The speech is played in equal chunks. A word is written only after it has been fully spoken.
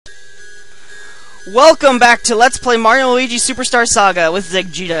Welcome back to Let's Play Mario and Luigi Superstar Saga with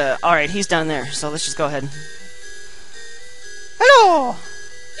Vegeta. Alright, he's down there, so let's just go ahead. Hello!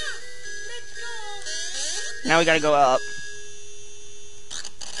 Now we gotta go up.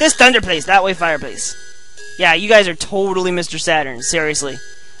 This thunder place, that way fireplace. Yeah, you guys are totally Mr. Saturn, seriously.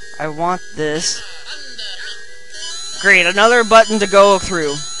 I want this. Great, another button to go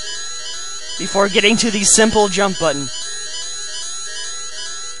through before getting to the simple jump button.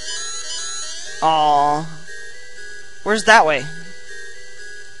 Aww. Where's that way?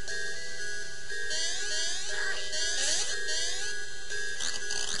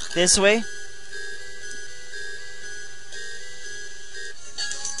 This way?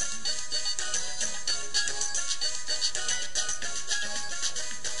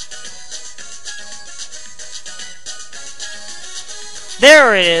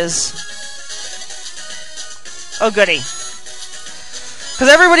 There it is. Oh goody.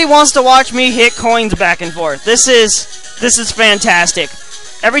 Because everybody wants to watch me hit coins back and forth. This is fantastic.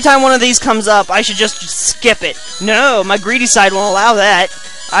 Every time one of these comes up, I should just skip it. No, my greedy side won't allow that.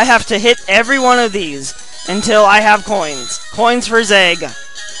 I have to hit every one of these until I have coins. Coins for Zeg.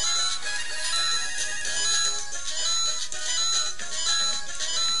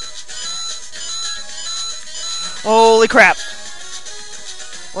 Holy crap.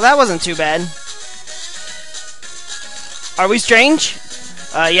 Well, that wasn't too bad. Are we strange?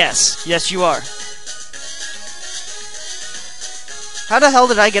 Yes. Yes, you are. How the hell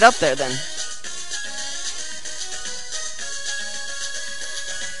did I get up there, then?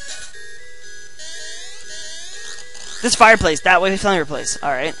 This fireplace. That way, fireplace.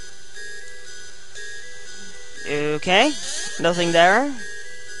 Alright. Okay. Nothing there.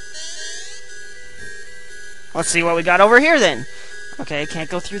 Let's see what we got over here, then. Okay, can't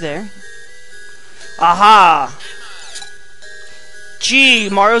go through there. Aha! Gee,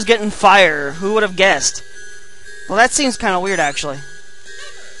 Mario's getting fire. Who would have guessed? Well, that seems kind of weird, actually.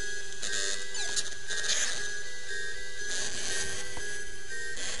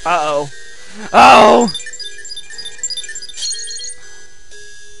 Uh-oh. Oh!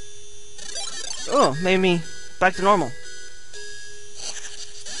 Oh, made me back to normal.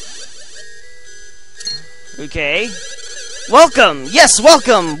 Okay. Welcome! Yes,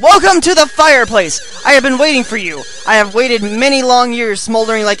 welcome! Welcome to the fireplace! I have been waiting for you. I have waited many long years,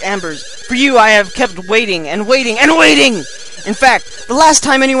 smoldering like embers. For you, I have kept waiting, and waiting, and waiting! In fact, the last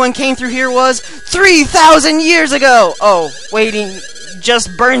time anyone came through here was 3,000 years ago! Oh, waiting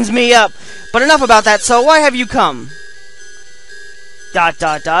just burns me up. But enough about that, so why have you come? ...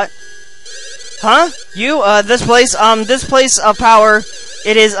 Huh? You? This place of power,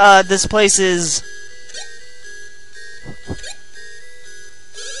 it is, this place is...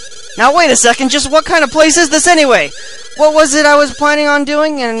 Now wait a second, just what kind of place is this anyway? What was it I was planning on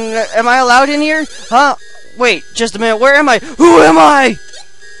doing, and am I allowed in here? Huh? Wait, just a minute, where am I? Who am I?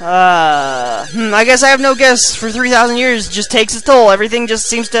 I guess I have no guess. For 3,000 years just takes its toll. Everything just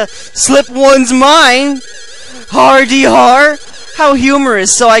seems to slip one's mind. Har-de-har. How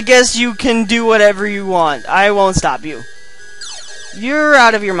humorous, so I guess you can do whatever you want. I won't stop you. You're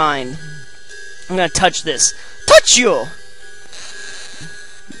out of your mind. I'm gonna touch this. Touch you!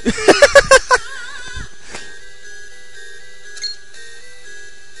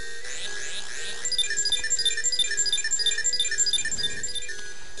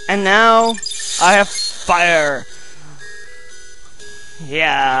 And now I have fire.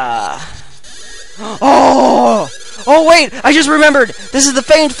 Yeah. Oh! Oh wait! I just remembered! This is the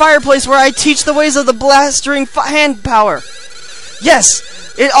famed fireplace where I teach the ways of the blastering hand power. Yes!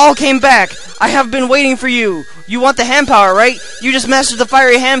 It all came back! I have been waiting for you! You want the hand power, right? You just mastered the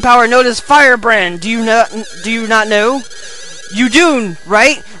fiery hand power known as Firebrand! Do you not know? You do,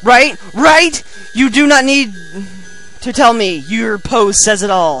 right? Right? You do not need to tell me. Your pose says it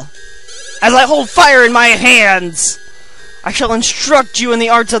all. As I hold fire in my hands, I shall instruct you in the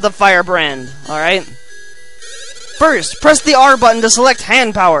arts of the Firebrand. Alright? First, press the R button to select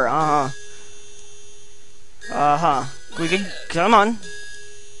hand power. Come on.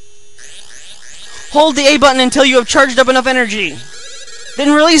 Hold the A button until you have charged up enough energy.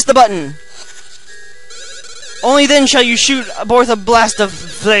 Then release the button. Only then shall you shoot forth a blast of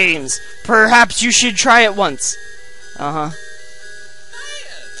flames. Perhaps you should try it once.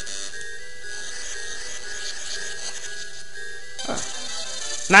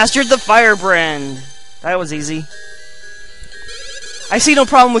 Mastered the Firebrand. That was easy. I see no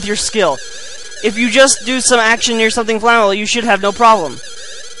problem with your skill. If you just do some action near something flammable, you should have no problem.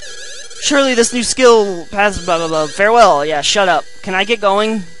 Surely this new skill has blah blah blah. Farewell. Yeah, shut up. Can I get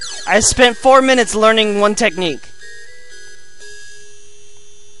going? I spent 4 minutes learning one technique.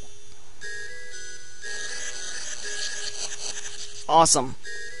 Awesome.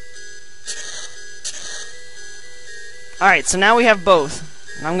 Alright, so now we have both.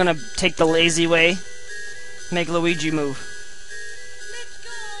 And I'm gonna take the lazy way. Make Luigi move.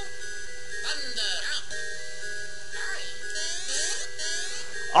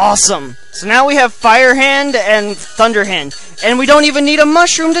 Awesome! So now we have Fire Hand and Thunder Hand. And we don't even need a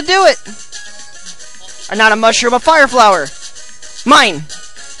mushroom to do it! Not a mushroom, a fire flower! Mine!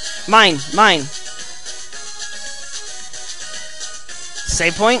 Mine! Mine!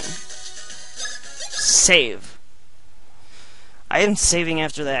 Save point? Save. I am saving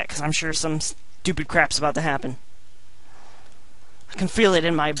after that, because I'm sure some stupid crap's about to happen. I can feel it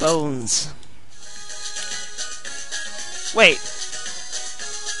in my bones. Wait.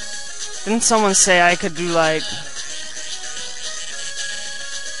 Didn't someone say I could do, like...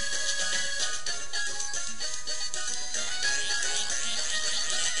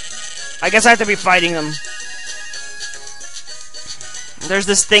 I guess I have to be fighting them. There's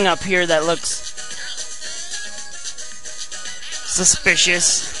this thing up here that looks...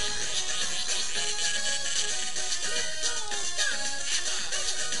 suspicious.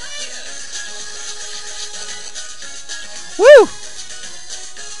 Woo!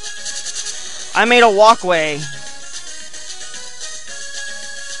 I made a walkway.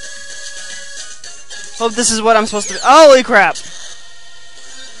 Hope this is what I'm supposed to do. Holy crap!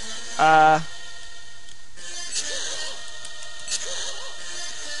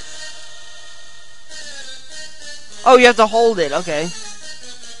 Oh, you have to hold it. Okay.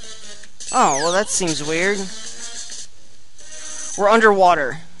 Oh, well, that seems weird. We're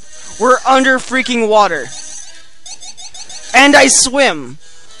underwater. We're under freaking water. And I swim.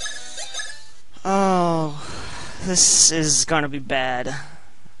 Oh, this is gonna be bad.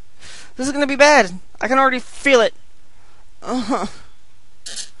 This is gonna be bad. I can already feel it. I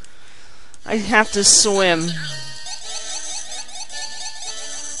have to swim.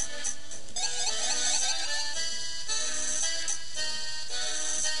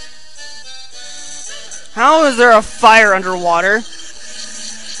 How is there a fire underwater?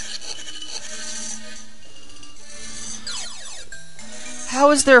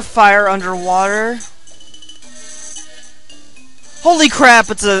 How is there fire underwater? Holy crap,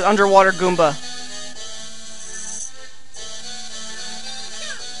 it's an underwater Goomba.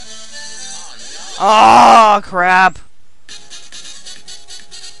 Oh, crap.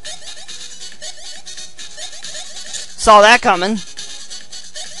 Saw that coming.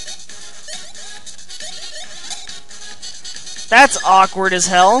 That's awkward as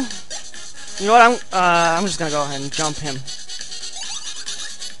hell. You know what? I'm just gonna go ahead and jump him.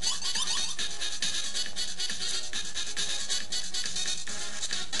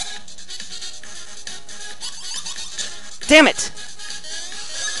 Damn it!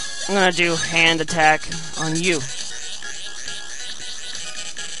 I'm gonna do hand attack on you.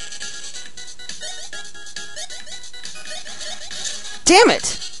 Damn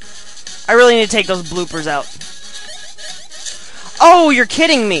it! I really need to take those bloopers out. Oh, you're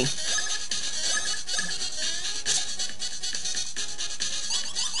kidding me!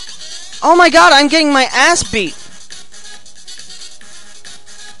 Oh my god, I'm getting my ass beat!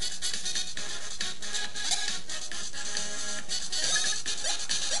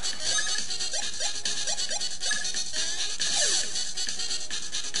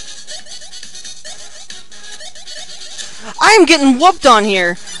 I am getting whooped on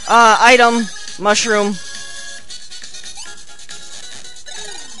here! Item, mushroom.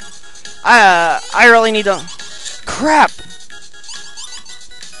 I really need to... Crap!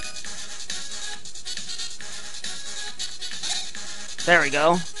 There we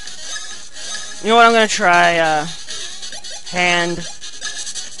go. You know what, I'm gonna try, hand.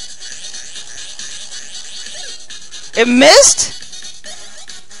 It missed?!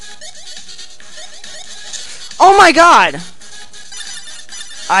 Oh my god!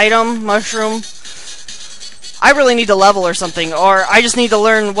 Item, mushroom. I really need to level or something, or I just need to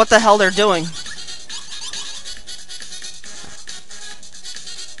learn what the hell they're doing.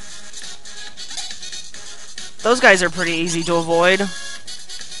 Those guys are pretty easy to avoid.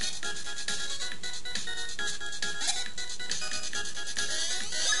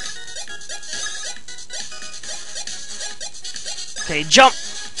 Okay, jump!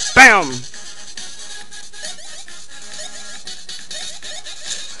 Bam!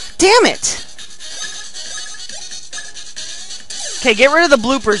 Damn it! Okay, get rid of the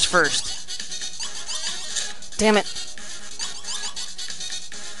bloopers first. Damn it.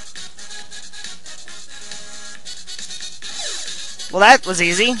 Well, that was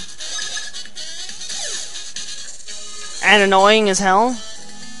easy. And annoying as hell.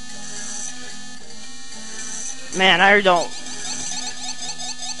 Man, I don't...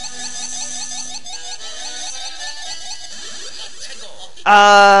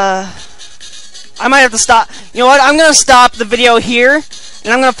 I might have to stop. You know what? I'm gonna stop the video here,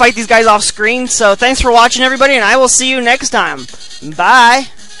 and I'm gonna fight these guys off screen. So thanks for watching, everybody, and I will see you next time. Bye.